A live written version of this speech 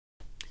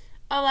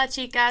Hola,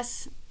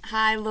 chicas.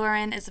 Hi,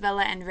 Lauren,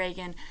 Isabella, and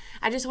Reagan.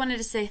 I just wanted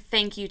to say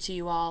thank you to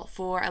you all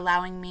for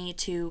allowing me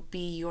to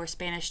be your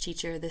Spanish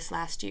teacher this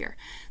last year.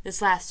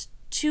 This last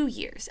 2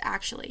 years,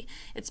 actually.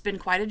 It's been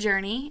quite a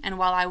journey, and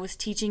while I was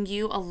teaching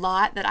you a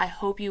lot that I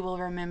hope you will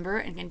remember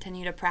and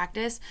continue to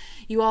practice,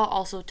 you all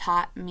also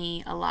taught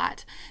me a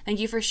lot.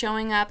 Thank you for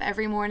showing up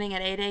every morning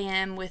at 8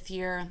 a.m. with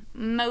your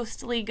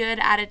mostly good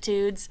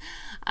attitudes.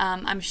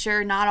 I'm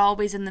sure not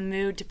always in the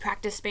mood to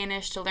practice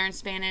Spanish, to learn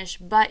Spanish,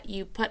 but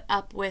you put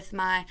up with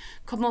my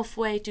 ¿Cómo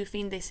fue tu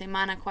fin de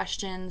semana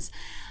questions,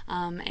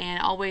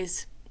 and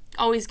always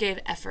gave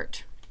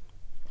effort.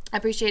 I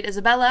appreciate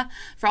Isabella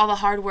for all the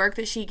hard work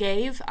that she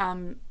gave.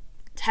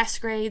 Test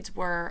grades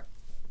were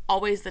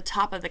always the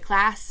top of the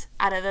class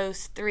out of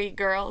those 3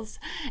 girls,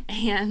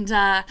 and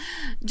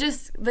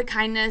just the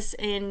kindness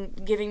in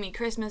giving me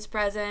Christmas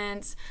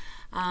presents,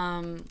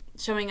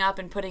 showing up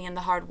and putting in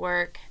the hard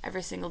work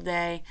every single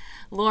day.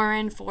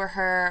 Lauren for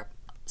her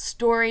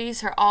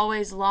stories, her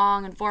always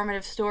long,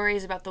 informative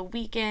stories about the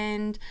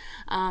weekend,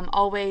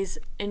 always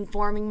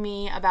informing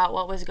me about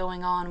what was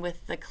going on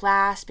with the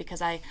class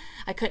because I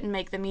couldn't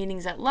make the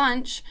meetings at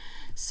lunch,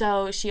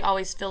 so she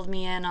always filled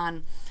me in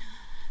on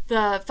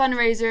the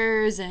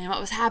fundraisers and what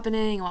was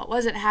happening and what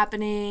wasn't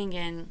happening,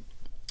 and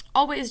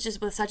always just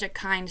with such a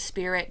kind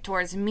spirit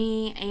towards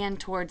me and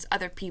towards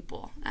other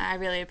people. I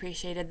really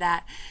appreciated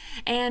that.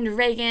 And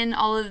Reagan,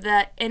 all of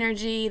the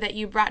energy that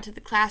you brought to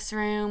the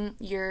classroom,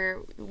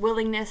 your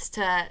willingness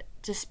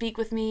to speak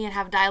with me and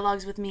have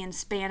dialogues with me in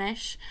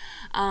Spanish,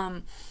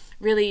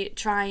 really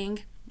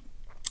trying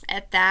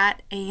at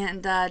that,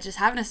 and just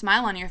having a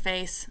smile on your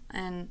face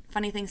and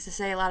funny things to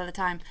say a lot of the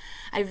time.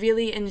 I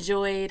really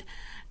enjoyed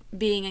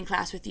being in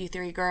class with you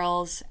 3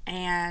 girls,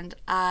 and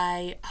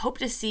I hope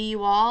to see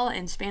you all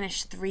in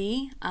Spanish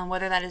 3,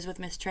 whether that is with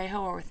Miss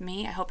Trejo or with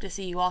me. I hope to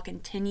see you all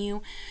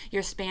continue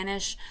your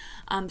Spanish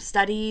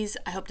studies.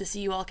 I hope to see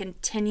you all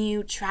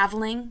continue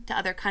traveling to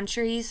other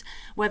countries,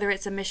 whether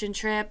it's a mission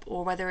trip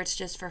or whether it's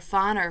just for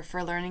fun or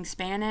for learning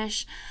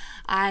Spanish.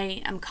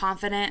 I am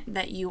confident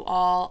that you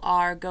all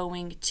are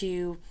going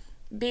to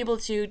be able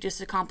to just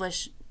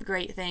accomplish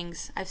great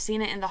things. I've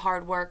seen it in the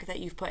hard work that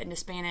you've put into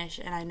Spanish,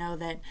 and I know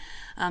that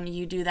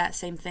you do that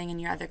same thing in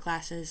your other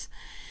classes.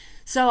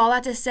 So all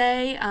that to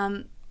say,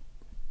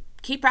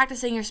 keep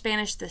practicing your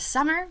Spanish this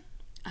summer.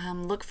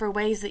 Look for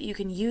ways that you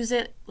can use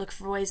it. Look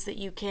for ways that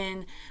you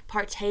can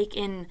partake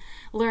in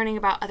learning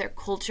about other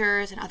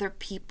cultures and other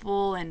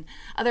people and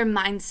other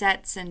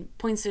mindsets and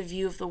points of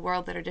view of the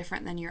world that are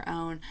different than your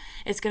own.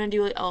 It's going to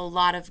do a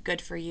lot of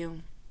good for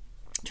you.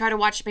 Try to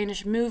watch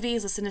Spanish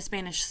movies, listen to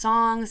Spanish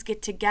songs,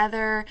 get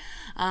together,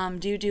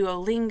 do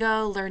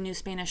Duolingo, learn new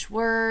Spanish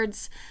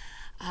words.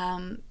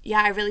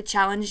 Yeah, I really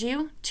challenge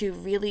you to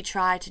really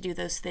try to do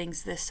those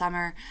things this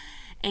summer.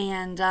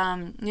 And,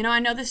 I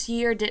know this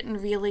year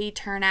didn't really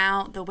turn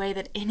out the way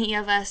that any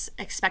of us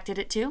expected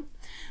it to,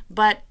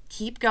 but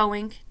keep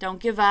going,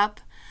 don't give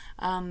up,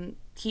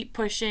 keep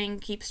pushing,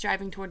 keep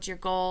striving towards your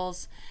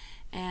goals,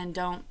 and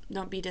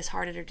don't be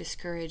disheartened or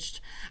discouraged.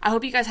 I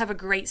hope you guys have a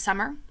great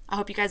summer. I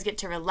hope you guys get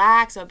to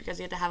relax. I hope you guys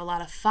get to have a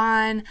lot of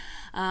fun.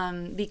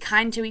 Be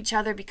kind to each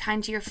other. Be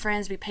kind to your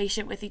friends. Be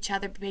patient with each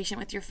other. Be patient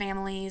with your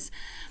families.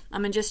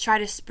 And just try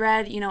to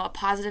spread, a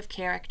positive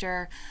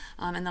character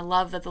and the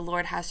love that the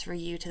Lord has for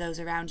you to those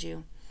around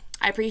you.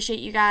 I appreciate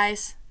you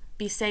guys.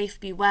 Be safe,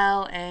 be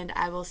well, and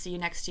I will see you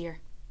next year.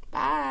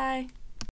 Bye.